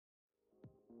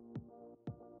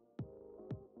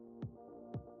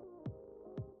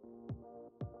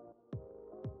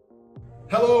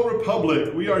Hello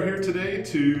Republic! We are here today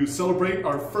to celebrate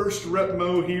our first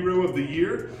RepMO Hero of the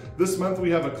Year. This month we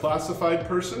have a classified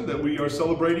person that we are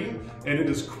celebrating, and it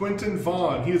is Quinten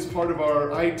Vaughan. He is part of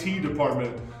our IT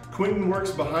department. Quinten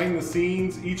works behind the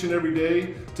scenes each and every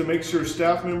day to make sure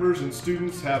staff members and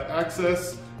students have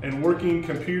access and working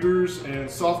computers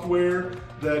and software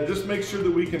that just make sure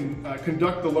that we can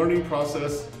conduct the learning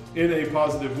process in a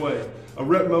positive way. A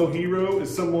RepMO Hero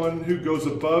is someone who goes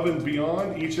above and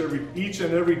beyond each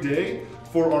and every day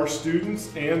for our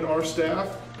students and our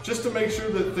staff, just to make sure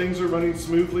that things are running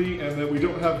smoothly and that we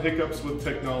don't have hiccups with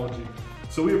technology.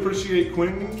 So we appreciate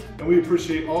Quinten, and we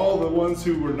appreciate all the ones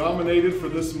who were nominated for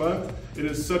this month. It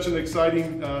is such an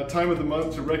exciting time of the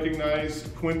month to recognize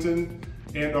Quinten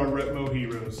and our RepMO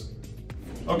Heroes.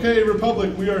 Okay,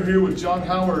 Republic, we are here with John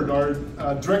Howard, our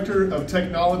Director of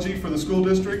Technology for the school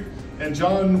district, and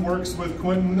John works with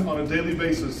Quinten on a daily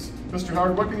basis. Mr.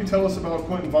 Howard, what can you tell us about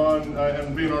Quinten Vaughan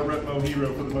and being our RepMO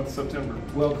Hero for the month of September?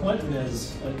 Well, Quinten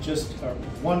is just a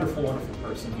wonderful, wonderful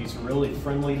person. He's really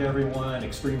friendly to everyone,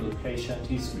 extremely patient.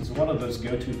 He's one of those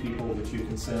go-to people that you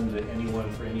can send to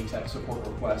anyone for any tech support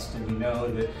request, and you know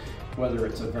that whether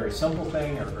it's a very simple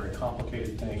thing or a very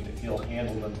complicated thing, that he'll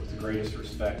handle them with the greatest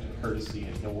respect and courtesy,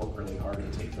 and he'll work really hard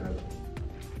to take care of them.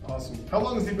 Awesome. How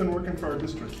long has he been working for our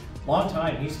district? Long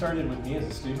time. He started with me as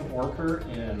a student worker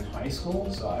in high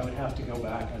school, so I would have to go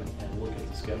back and look at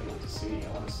the schedule to see. I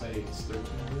want to say it's 13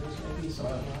 years maybe, so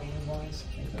wise.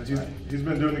 He's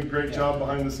been doing a great job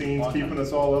behind the scenes, keeping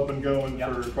us all up and going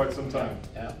for quite some time.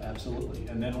 Yeah, absolutely.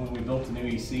 And then when we built the new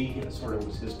EC, it sort of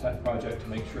was his pet project to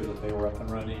make sure that they were up and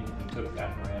running. He took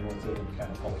that and ran with it and kind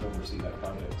of helped oversee that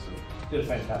project. So did a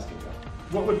fantastic job.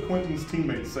 What would Quinten's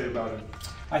teammates say about him?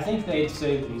 I think they'd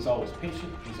say that he's always patient,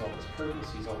 he's always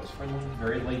courteous, he's always friendly,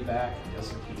 very laid back. He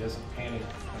doesn't panic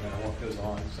no matter what goes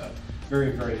on. So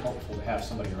very, very helpful to have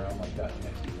somebody around like that to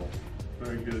make people.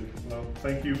 Very good. Well,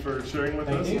 thank you for sharing with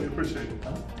us. We appreciate it.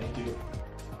 Thank you.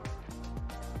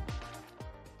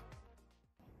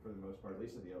 For the most part, at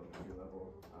least at the elementary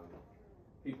level,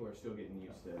 people are still getting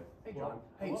used to. Hey, John.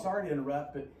 Hey, sorry to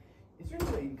interrupt, but is there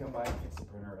any way you can come by and fix the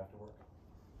printer after work?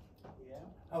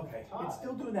 Yeah. Okay. It's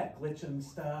still doing that glitching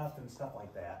stuff and stuff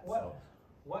like that.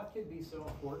 What could be so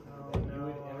important that you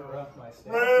would interrupt my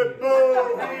staff?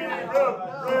 RepMO Hero!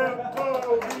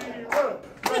 RepMO Hero!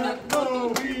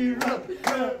 RepMo Hero!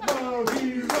 RepMo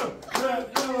Hero!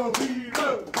 RepMo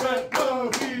Hero!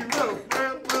 RepMo Hero!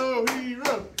 RepMo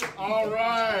Hero! All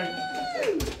right.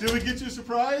 Did we get you a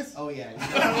surprise? Oh, yeah.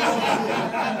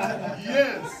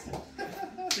 Yes.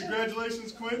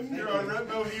 Congratulations, Quinten. You're our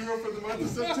RepMO Hero for the month of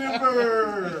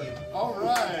September. All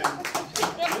right.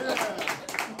 Yeah.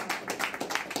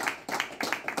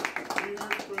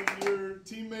 From your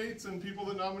teammates and people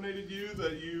that nominated you,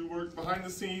 that you worked behind the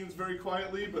scenes very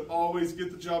quietly but always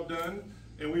get the job done,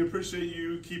 and we appreciate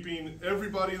you keeping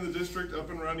everybody in the district up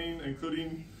and running,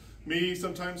 including me,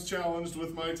 sometimes challenged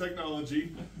with my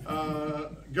technology,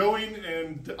 going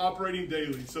and operating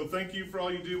daily. So thank you for all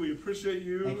you do. We appreciate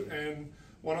you and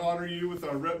want to honor you with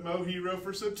our RepMO Hero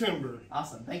for September.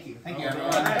 Awesome. Thank you. Thank you, All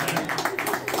everyone. right.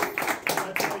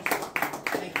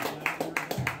 Thank you.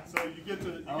 So you get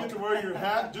to wear your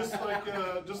hat just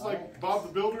like Bob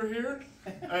the Builder here,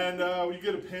 and you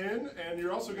get a pin, and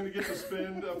you're also going to get to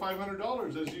spend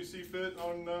 $500 as you see fit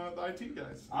on the IT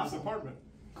guys in this department.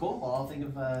 Cool. Well, I'll think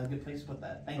of a good place to put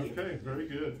that. Thank you. Okay, very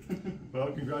good.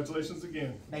 Well, congratulations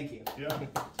again. Thank you. Yeah.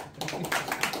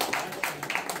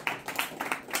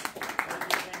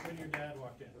 When your dad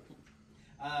walked in.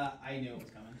 I knew it was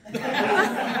coming. I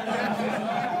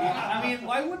mean,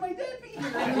 why would my dad be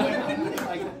here? I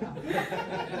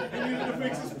He needed to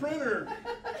fix his printer.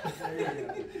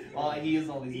 Well, he is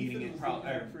always eating it, help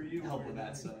with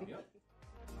that, so.